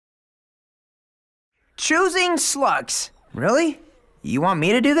Choosing slugs. Really? You want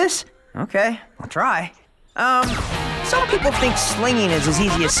me to do this? Okay, I'll try. Some people think slinging is as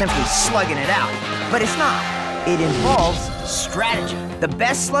easy as simply slugging it out, but it's not. It involves strategy. The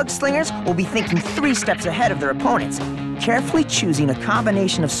best slug slingers will be thinking 3 steps ahead of their opponents, carefully choosing a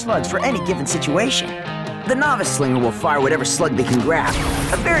combination of slugs for any given situation. The novice slinger will fire whatever slug they can grab,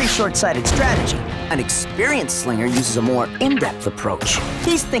 a very short-sighted strategy. An experienced slinger uses a more in-depth approach.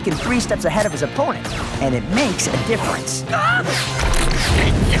 He's thinking 3 steps ahead of his opponent, and it makes a difference.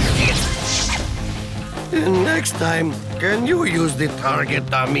 Next time, can you use the target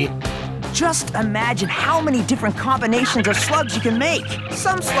dummy? Just imagine how many different combinations of slugs you can make.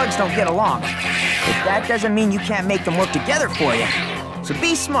 Some slugs don't get along, but that doesn't mean you can't make them work together for you. So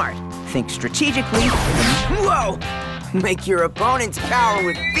be smart, think strategically, and whoa! Make your opponents cower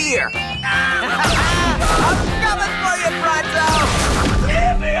with fear. I'm coming for you, Pronto!